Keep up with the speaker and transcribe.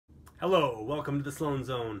Hello, welcome to the Sloan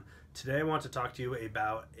Zone. Today I want to talk to you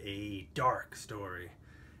about a dark story.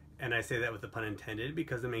 And I say that with the pun intended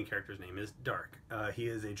because the main character's name is Dark. He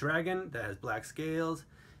is a dragon that has black scales,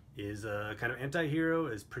 is a kind of anti-hero,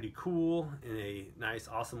 is pretty cool in a nice,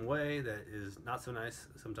 awesome way that is not so nice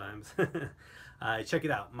sometimes. Check it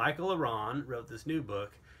out. Ronn wrote this new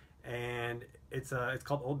book, and it's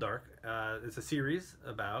called Old Dark. It's a series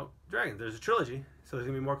about dragons. There's a trilogy, so there's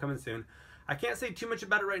going to be more coming soon. I can't say too much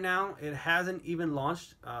about it right now. It hasn't even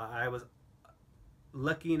launched. I was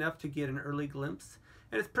lucky enough to get an early glimpse,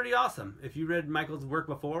 and it's pretty awesome. If you read Michael's work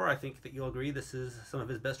before, I think that you'll agree this is some of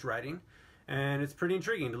his best writing, and it's pretty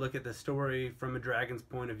intriguing to look at the story from a dragon's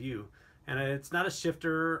point of view. And it's not a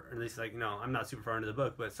shifter, or at least, like, no, I'm not super far into the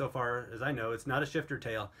book, but so far as I know, it's not a shifter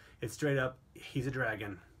tale. It's straight up, he's a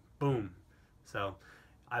dragon. Boom. So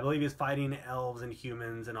I believe he's fighting elves and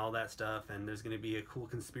humans and all that stuff, and there's going to be a cool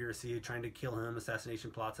conspiracy trying to kill him, assassination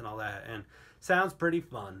plots and all that, and sounds pretty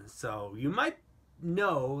fun. So you might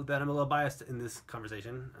know that I'm a little biased in this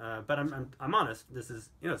conversation, but I'm honest. This is,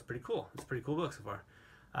 it's pretty cool. It's a pretty cool book so far.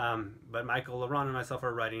 But Michael, Ronn, and myself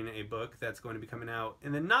are writing a book that's going to be coming out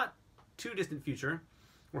in the not too distant future.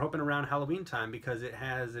 We're hoping around Halloween time because it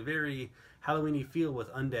has a very Halloween-y feel with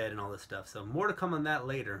undead and all this stuff. So more to come on that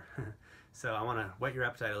later. So I want to whet your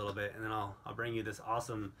appetite a little bit, and then I'll bring you this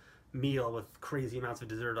awesome meal with crazy amounts of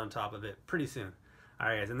dessert on top of it pretty soon. All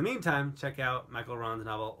right, guys. In the meantime, check out Michael Ronn's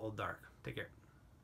novel, Old Dark. Take care.